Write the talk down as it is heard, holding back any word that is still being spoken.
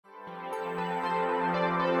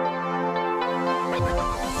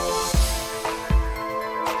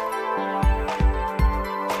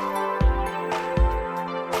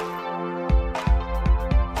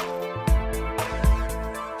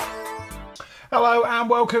Hello and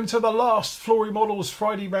welcome to the last Flory Models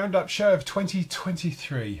Friday Roundup show of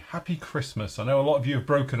 2023. Happy Christmas. I know a lot of you have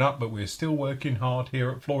broken up, but we're still working hard here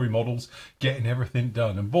at Flory Models, getting everything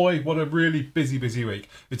done. And boy, what a really busy week.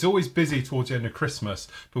 It's always busy towards the end of Christmas,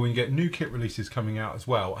 but when you get new kit releases coming out as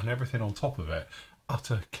well and everything on top of it,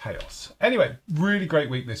 utter chaos. Anyway, really great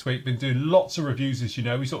week this week. Been doing lots of reviews, as you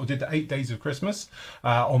know. We sort of did the 8 days of Christmas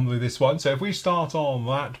on this one. So if we start on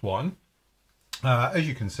that one, as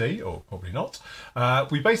you can see, or probably not,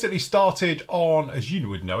 we basically started on, as you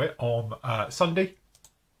would know it, on Sunday.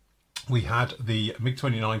 We had the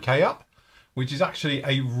MiG-29K up, which is actually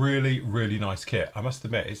a really nice kit. I must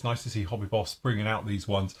admit, it's nice to see Hobby Boss bringing out these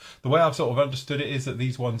ones. The way I've sort of understood it is that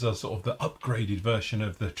these ones are sort of the upgraded version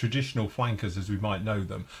of the traditional flankers as we might know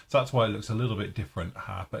them. So that's why it looks a little bit different.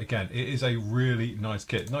 But again, it is a really nice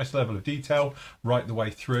kit. Nice level of detail right the way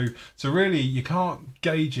through. So really, you can't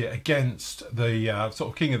gauge it against the sort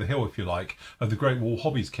of king of the hill, if you like, of the Great Wall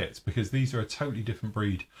Hobbies kits, because these are a totally different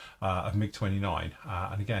breed of MiG-29.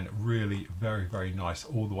 And again, really very nice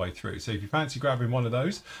all the way through. So if you fancy grabbing one of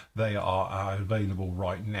those, they are available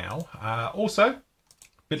right now. Also,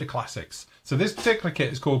 bit of classics. So this particular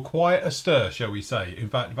kit is called Quite a Stir, shall we say. In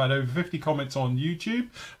fact, I've had over 50 comments on YouTube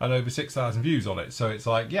and over 6,000 views on it. So it's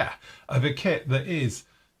like, yeah, of a kit that is,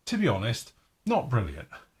 to be honest, not brilliant.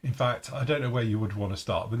 In fact, I don't know where you would want to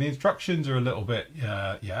start, but the instructions are a little bit,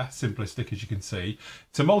 yeah, simplistic, as you can see.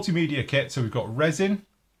 It's a multimedia kit, so we've got resin,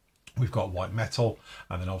 we've got white metal,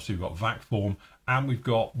 and then obviously we've got vac form, and we've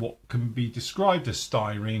got what can be described as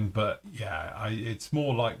styrene, but yeah, it's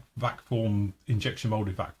more like vac form, injection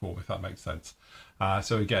molded vac form, if that makes sense.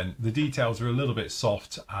 So again, the details are a little bit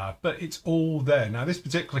soft, but it's all there. Now this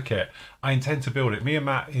particular kit, I intend to build it. Me and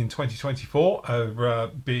Matt in 2024 are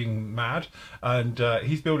being mad, and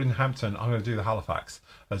he's building Hampton. I'm going to do the Halifax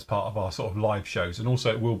as part of our sort of live shows, and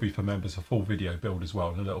also it will be for members a full video build as well,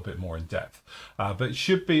 and a little bit more in depth. But it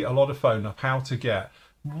should be a lot of fun of how to get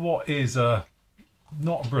what is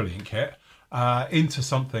not a brilliant kit into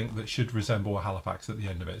something that should resemble a Halifax at the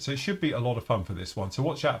end of it. So it should be a lot of fun for this one. So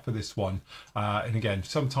watch out for this one. And again,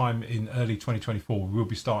 sometime in early 2024, we will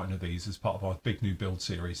be starting with these as part of our big new build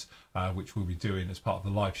series, which we'll be doing as part of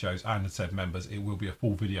the live shows and as said members. It will be a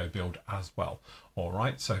full video build as well. All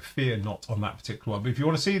right, so fear not on that particular one. But if you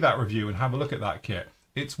want to see that review and have a look at that kit,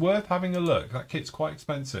 it's worth having a look. That kit's quite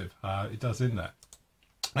expensive. It does in there.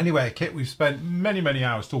 Anyway, a kit we've spent many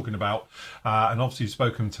hours talking about, and obviously you've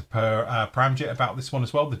spoken to Pramjit about this one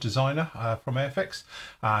as well, the designer from Airfix,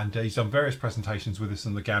 and he's done various presentations with us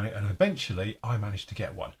on the Gannet, and eventually I managed to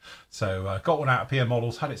get one. So got one out of PM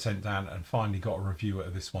Models, had it sent down, and finally got a review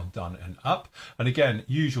of this one done and up. And again,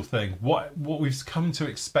 usual thing, what we've come to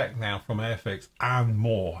expect now from Airfix and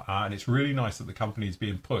more, and it's really nice that the company is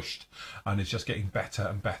being pushed and it's just getting better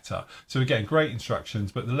and better. So again, great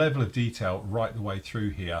instructions, but the level of detail right the way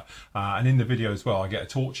through here. And in the video as well, I get a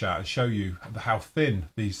torch out and show you how thin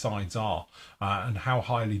these sides are and how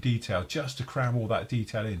highly detailed, just to cram all that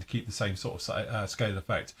detail in to keep the same sort of scale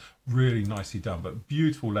effect. Really nicely done, but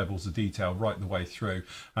beautiful levels of detail right the way through.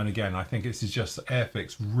 And again, I think this is just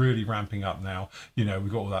Airfix really ramping up now. You know,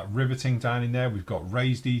 we've got all that riveting down in there, we've got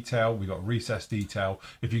raised detail, we've got recessed detail.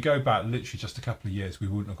 If you go back literally just a couple of years, we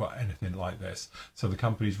wouldn't have got anything like this. So the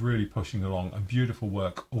company's really pushing along, and beautiful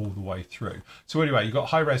work all the way through. So anyway, you've got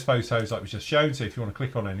high-res photos like we've just shown. So if you want to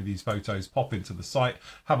click on any of these photos, pop into the site,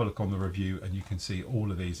 have a look on the review, and you can see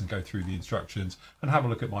all of these and go through the instructions and have a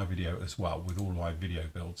look at my video as well with all my video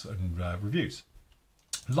builds and reviews.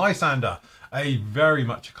 Lysander, a very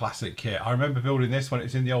much a classic kit. I remember building this when it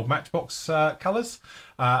was in the old Matchbox colours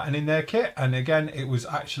and in their kit, and again it was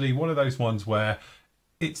actually one of those ones where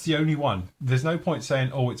it's the only one. There's no point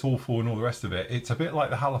saying, oh, it's awful and all the rest of it. It's a bit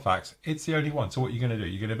like the Halifax. It's the only one. So what are you going to do?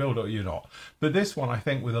 You're going to build it or you're not. But this one, I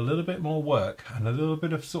think, with a little bit more work and a little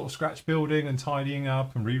bit of sort of scratch building and tidying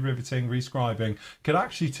up and re-riveting, re-scribing, could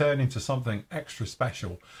actually turn into something extra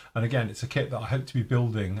special. And again, it's a kit that I hope to be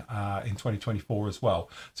building in 2024 as well.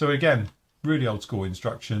 So again, really old school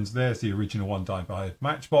instructions. There's the original one done by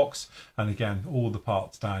Matchbox, and again all the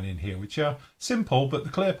parts down in here, which are simple, but the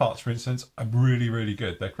clear parts, for instance, are really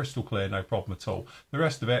good. They're crystal clear, no problem at all. The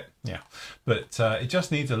rest of it, yeah, but it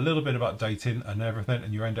just needs a little bit of updating and everything,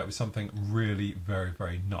 and you end up with something really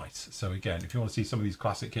very nice. So again, if you want to see some of these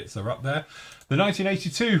classic kits, they're up there. The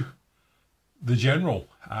 1982 the General,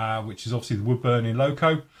 which is obviously the wood burning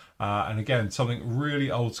loco. And again, something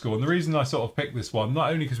really old school. And the reason I sort of picked this one,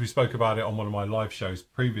 not only because we spoke about it on one of my live shows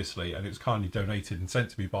previously, and it was kindly donated and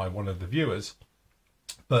sent to me by one of the viewers,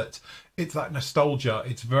 but it's that nostalgia.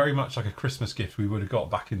 It's very much like a Christmas gift we would have got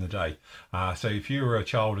back in the day. So if you were a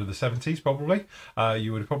child of the 70s, probably,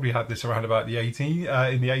 you would have probably had this around about the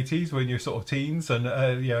in the 80s when you're sort of teens and,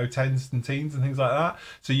 you know, 10s and teens and things like that.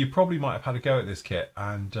 So you probably might have had a go at this kit,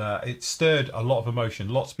 and it stirred a lot of emotion.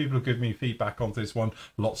 Lots of people have given me feedback on this one.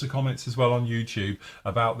 Lots of comments as well on YouTube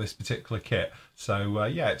about this particular kit. So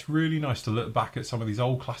yeah, it's really nice to look back at some of these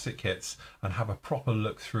old classic kits and have a proper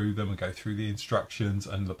look through them and go through the instructions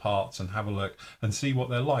and the parts and have a look and see what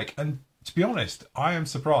they're like. And to be honest, I am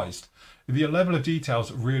surprised. The level of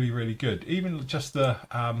detail's really, really good. Even just the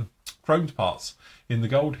chromed parts in the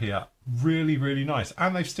gold here, really, really nice.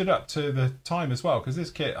 And they've stood up to the time as well, because this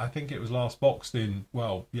kit, I think it was last boxed in,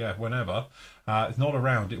 well, yeah, whenever. It's not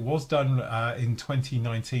around. It was done in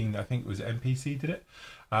 2019, I think it was MPC did it.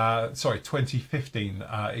 Sorry, 2015,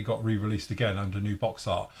 it got re-released again under new box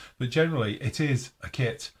art. But generally, it is a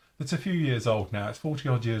kit that's a few years old now. It's 40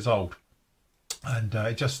 odd years old. And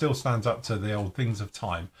it just still stands up to the old things of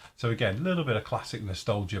time. So again, a little bit of classic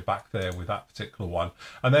nostalgia back there with that particular one.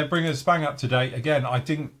 And then bring us bang up to date. Again, I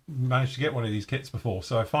didn't manage to get one of these kits before,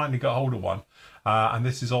 so I finally got hold of one. And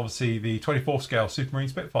this is obviously the 24th scale Supermarine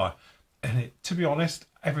Spitfire. And it, to be honest,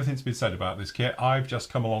 everything's been said about this kit. I've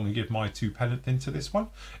just come along and give my 2 pence into this one.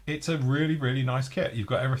 It's a really, really nice kit. You've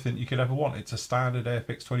got everything you could ever want. It's a standard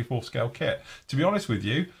Airfix 24th scale kit. To be honest with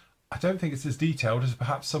you, I don't think it's as detailed as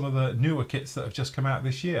perhaps some of the newer kits that have just come out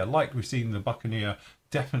this year. Like we've seen the Buccaneer,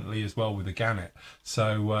 definitely as well with the Gannet.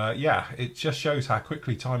 So yeah, it just shows how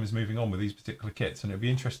quickly time is moving on with these particular kits, and it'll be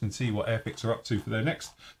interesting to see what Airfix are up to for their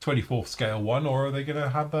next 24th scale one, or are they going to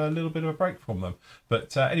have a little bit of a break from them.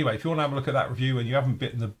 But anyway, if you want to have a look at that review and you haven't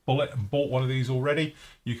bitten the bullet and bought one of these already,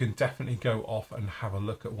 you can definitely go off and have a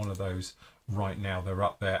look at one of those right now. They're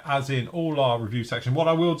up there, as in all our review section. What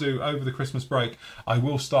I will do over the Christmas break, I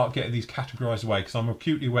will start getting these categorized away, because I'm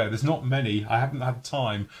acutely aware there's not many. I haven't had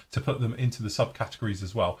time to put them into the subcategories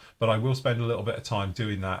as well, but I will spend a little bit of time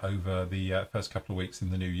doing that over the first couple of weeks in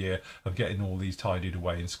the new year, of getting all these tidied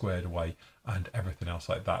away and squared away and everything else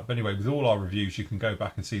like that. But anyway, with all our reviews, you can go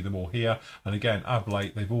back and see them all here. And again, of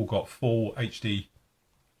late, they've all got full HD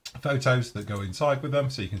photos that go inside with them,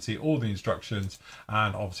 so you can see all the instructions,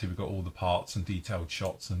 and obviously we've got all the parts and detailed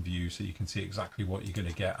shots and views, so you can see exactly what you're going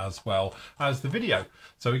to get as well as the video.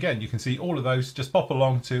 So again, you can see all of those. Just pop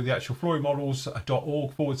along to the actual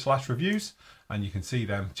florymodels.org/reviews, and you can see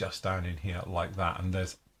them just down in here like that. And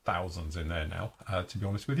there's thousands in there now, to be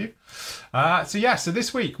honest with you. So yeah, so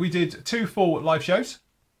this week we did 2 full live shows.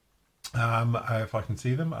 If I can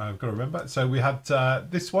see them, I've got to remember. So we had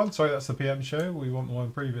this one, sorry, that's the PM show. We want the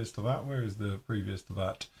one previous to that. Where is the previous to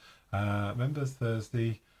that? Members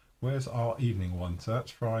Thursday. Where's our evening one? So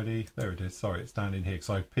that's Friday. There it is. Sorry, it's down in here because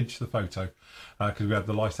I pinched the photo because we had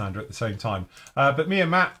the Lysander at the same time. But me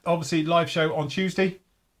and Matt, obviously live show on Tuesday.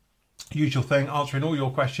 Usual thing, answering all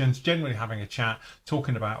your questions, generally having a chat,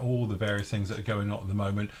 talking about all the various things that are going on at the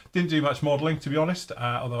moment. Didn't do much modelling, to be honest,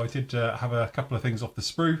 although I did have a couple of things off the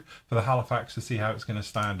sprue for the Halifax to see how it's going to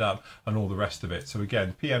stand up and all the rest of it. So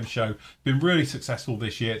again, PM show, been really successful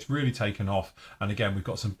this year. It's really taken off. And again, we've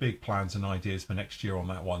got some big plans and ideas for next year on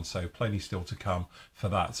that one. So plenty still to come for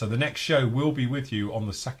that. So the next show will be with you on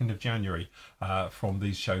the 2nd of January from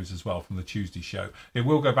these shows as well, from the Tuesday show. It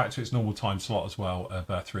will go back to its normal time slot as well, of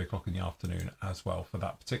 3 o'clock in the afternoon as well for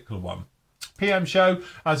that particular one. PM show,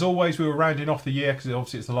 as always, we were rounding off the year because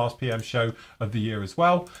obviously it's the last PM show of the year as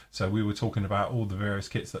well. So we were talking about all the various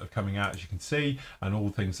kits that are coming out, as you can see, and all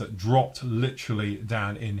the things that dropped literally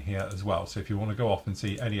down in here as well. So if you want to go off and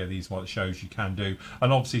see any of these shows, you can do.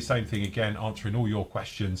 And obviously same thing again, answering all your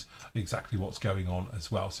questions, exactly what's going on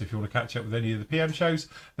as well. So if you want to catch up with any of the PM shows,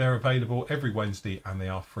 they're available every Wednesday and they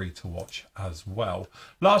are free to watch as well.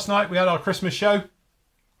 Last night we had our Christmas show.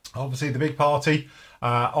 Obviously the big party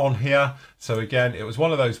on here. So again, it was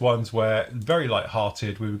one of those ones where very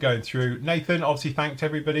light-hearted. We were going through. Nathan obviously thanked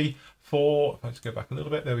everybody for, let's go back a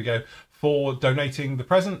little bit, there we go, for donating the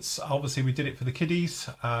presents. Obviously we did it for the kiddies,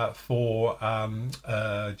 for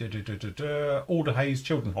Alderhays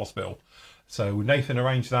Children's Hospital. So Nathan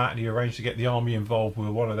arranged that, and he arranged to get the army involved with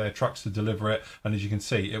one of their trucks to deliver it. And as you can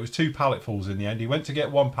see, it was 2 palletfuls in the end. He went to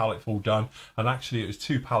get 1 palletful done, and actually it was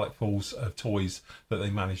 2 palletfuls of toys that they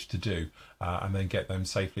managed to do, and then get them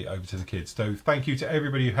safely over to the kids. So thank you to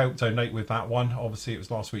everybody who helped donate with that one. Obviously it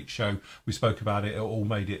was last week's show. We spoke about it. It all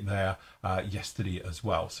made it there yesterday as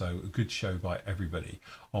well. So a good show by everybody.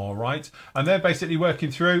 All right. And then basically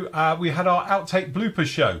working through, we had our outtake bloopers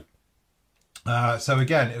show. So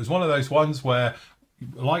again, it was one of those ones where,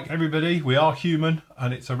 like everybody, we are human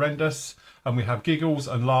and it's horrendous. And we have giggles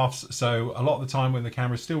and laughs, so a lot of the time when the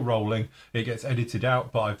camera's still rolling, it gets edited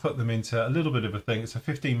out, but I put them into a little bit of a thing. It's a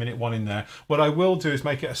 15-minute one in there. What I will do is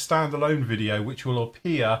make it a standalone video, which will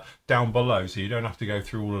appear down below, so you don't have to go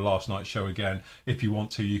through all of last night's show again. If you want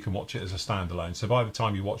to, you can watch it as a standalone. So by the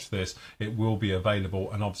time you watch this, it will be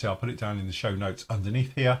available, and obviously I'll put it down in the show notes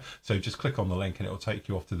underneath here, so just click on the link and it will take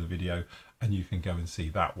you off to the video, and you can go and see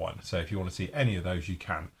that one. So if you want to see any of those, you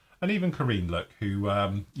can. And even Corrine, look, who,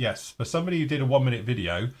 yes, for somebody who did a 1-minute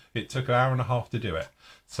video, it took an hour and a half to do it.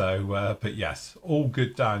 So, but yes, all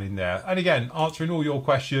good down in there. And again, answering all your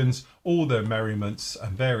questions, all the merriments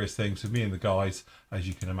and various things with me and the guys, as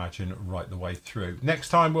you can imagine, right the way through. Next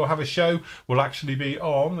time we'll have a show, will actually be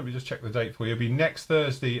on, let me just check the date for you, it'll be next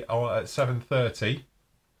Thursday at 7:30,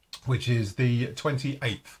 which is the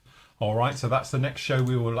 28th. All right, so that's the next show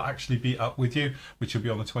we will actually be up with you, which will be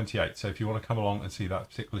on the 28th. So if you want to come along and see that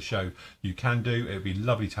particular show, you can do. It'd be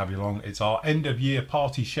lovely to have you along. It's our end of year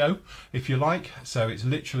party show, if you like. So it's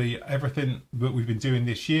literally everything that we've been doing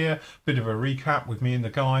this year, bit of a recap with me and the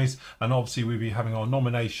guys. And obviously we'll be having our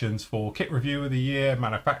nominations for kit review of the year,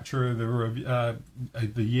 manufacturer of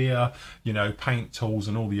the year, you know, paint, tools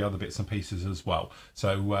and all the other bits and pieces as well.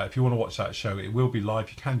 So if you want to watch that show, it will be live.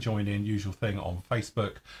 You can join in, usual thing, on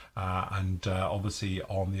Facebook. And obviously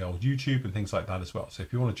on the old YouTube and things like that as well. So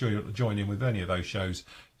if you want to join in with any of those shows,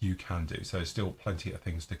 you can do. So there's still plenty of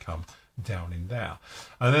things to come down in there.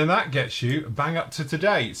 And then that gets you bang up to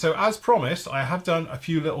today. So as promised, I have done a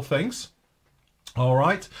few little things. All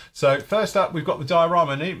right, so first up we've got the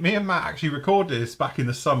diorama. Me and Matt actually recorded this back in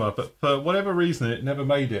the summer, but for whatever reason it never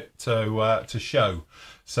made it to show.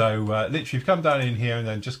 So literally you've come down in here and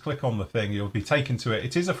then just click on the thing, you'll be taken to it.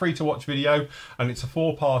 It is a free to watch video and it's a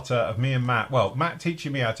 4-parter of me and Matt. Well, Matt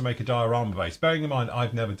teaching me how to make a diorama base, bearing in mind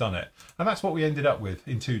I've never done it. And that's what we ended up with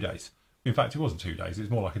in 2 days. In fact, it wasn't 2 days, it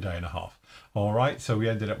was more like a day and a half. All right, so we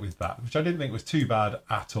ended up with that, which I didn't think was too bad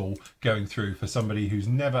at all going through for somebody who's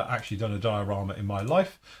never actually done a diorama in my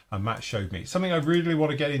life. And Matt showed me. Something I really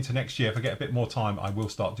want to get into next year. If I get a bit more time, I will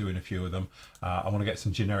start doing a few of them. I want to get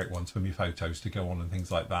some generic ones for my photos to go on and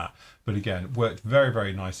things like that. But again, worked very,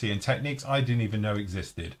 very nicely. And techniques I didn't even know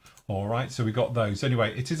existed. All right, so we got those.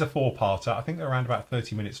 Anyway, it is a 4-parter. I think they're around about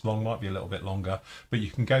 30 minutes long, might be a little bit longer, but you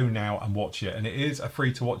can go now and watch it. And it is a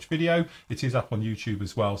free to watch video. It is up on YouTube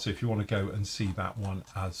as well. So if you want to go and see that one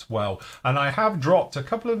as well. And I have dropped a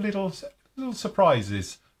couple of little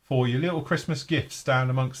surprises for you, little Christmas gifts down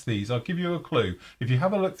amongst these. I'll give you a clue. If you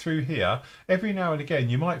have a look through here, every now and again,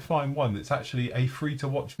 you might find one that's actually a free to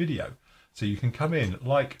watch video. So you can come in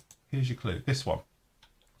like, here's your clue, this one.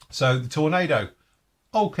 So the tornado.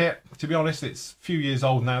 Old kit, to be honest, it's a few years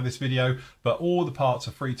old now, this video, but all the parts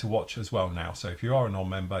are free to watch as well now. So if you are a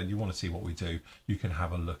non-member and you want to see what we do, you can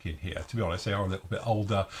have a look in here. To be honest, they are a little bit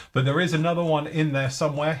older, but there is another one in there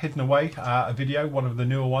somewhere, hidden away, a video, one of the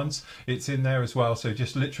newer ones. It's in there as well. So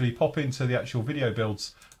just literally pop into the actual video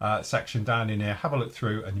builds section down in here, have a look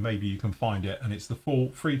through, and maybe you can find it. And it's the full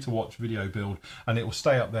free to watch video build, and it will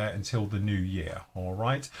stay up there until the new year. All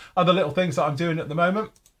right. Other little things that I'm doing at the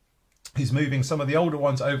moment. He's moving some of the older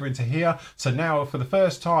ones over into here. So now for the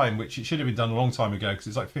first time, which it should have been done a long time ago because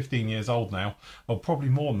it's like 15 years old now, or probably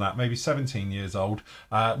more than that, maybe 17 years old,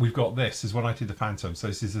 we've got this is when I did the Phantom. So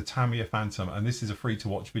this is the Tamiya Phantom, and this is a free to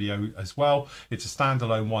watch video as well. It's a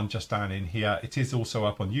standalone one just down in here. It is also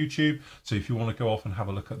up on YouTube. So if you want to go off and have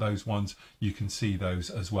a look at those ones, you can see those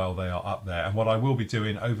as well. They are up there. And what I will be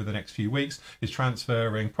doing over the next few weeks is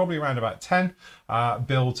transferring probably around about 10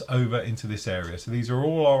 builds over into this area. So these are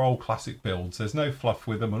all our old classic builds. There's no fluff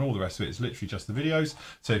with them and all the rest of it is literally just the videos.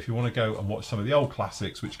 So if you want to go and watch some of the old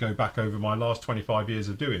classics which go back over my last 25 years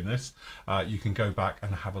of doing this, you can go back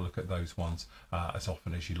and have a look at those ones as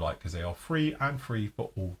often as you like, because they are free and free for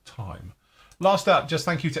all time. Last up, just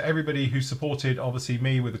thank you to everybody who supported obviously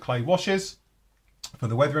me with the clay washes for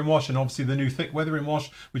the weathering wash, and obviously the new thick weathering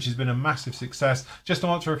wash, which has been a massive success. Just to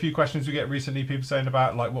answer a few questions we get recently, people saying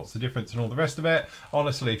about like what's the difference and all the rest of it.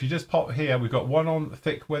 Honestly, if you just pop here, we've got one on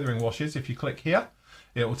thick weathering washes. If you click here,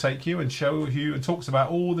 it will take you and show you and talks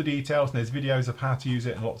about all the details, and there's videos of how to use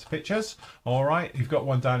it and lots of pictures. All right, you've got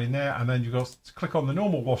one down in there, and then you've got to click on the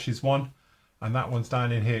normal washes one, and that one's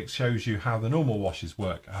down in here. It shows you how the normal washes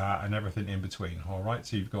work and everything in between. All right,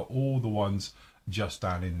 so you've got all the ones just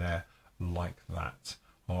down in there like that.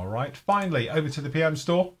 All right, finally over to the PM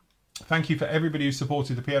store. Thank you for everybody who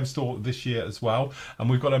supported the PM store this year as well. And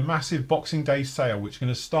we've got a massive Boxing Day sale which is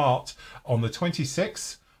going to start on the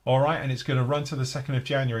 26th. All right, and it's going to run to the 2nd of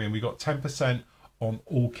January, and we got 10% on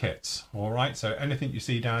all kits. All right, so anything you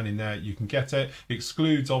see down in there, you can get it.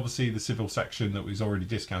 Excludes obviously the civil section that was already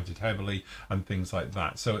discounted heavily and things like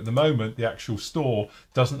that. So at the moment, the actual store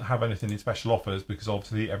doesn't have anything in special offers because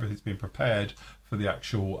obviously everything's been prepared for the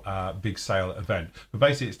actual big sale event. But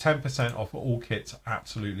basically it's 10% off all kits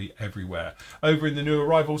absolutely everywhere. Over in the new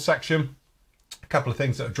arrivals section, a couple of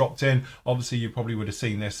things that have dropped in. Obviously you probably would have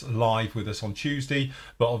seen this live with us on Tuesday,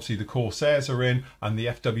 but obviously the Corsairs are in and the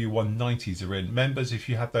FW190s are in. Members, if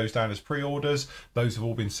you had those down as pre-orders, those have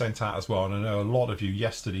all been sent out as well, and I know a lot of you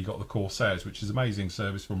yesterday got the Corsairs, which is amazing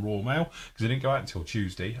service from Royal Mail because it didn't go out until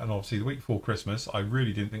Tuesday, and obviously the week before Christmas I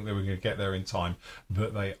really didn't think they were going to get there in time,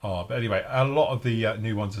 but they are. But anyway, a lot of the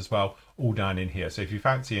new ones as well, all down in here, so if you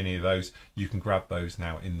fancy any of those you can grab those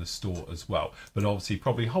now in the store as well, but obviously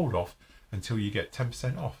probably hold off until you get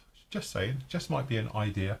 10% off. Just saying, just might be an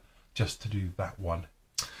idea just to do that one.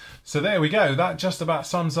 So there we go, that just about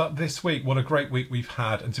sums up this week. What a great week we've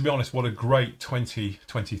had, and to be honest, what a great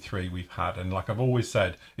 2023 we've had. And like I've always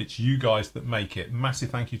said, it's you guys that make it.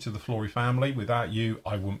 Massive thank you to the Flory family. Without you,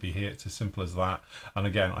 I wouldn't be here. It's as simple as that. And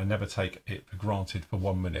again, I never take it for granted for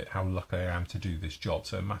 1 minute how lucky I am to do this job.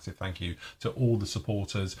 So a massive thank you to all the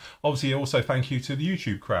supporters. Obviously, also thank you to the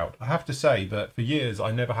YouTube crowd. I have to say that for years,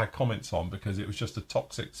 I never had comments on because it was just a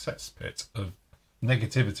toxic cesspit of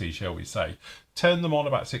negativity, shall we say. Turned them on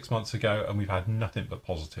about 6 months ago and we've had nothing but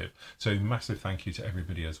positive. So massive thank you to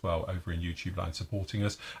everybody as well over in YouTube land supporting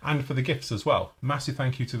us, and for the gifts as well. Massive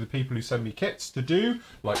thank you to the people who send me kits to do,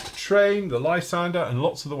 like the train, the Lysander, and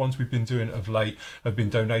lots of the ones we've been doing of late have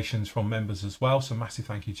been donations from members as well. So massive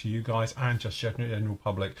thank you to you guys, and just general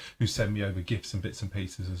public who send me over gifts and bits and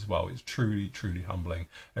pieces as well. It's truly, truly humbling,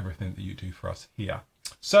 everything that you do for us here.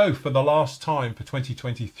 So for the last time for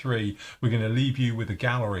 2023, we're going to leave you with a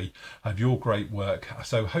gallery of your great work.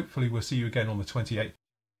 So hopefully we'll see you again on the 28th.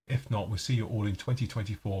 If not, we'll see you all in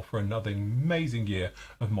 2024 for another amazing year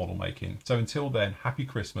of model making. So until then, happy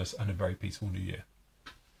Christmas and a very peaceful new year.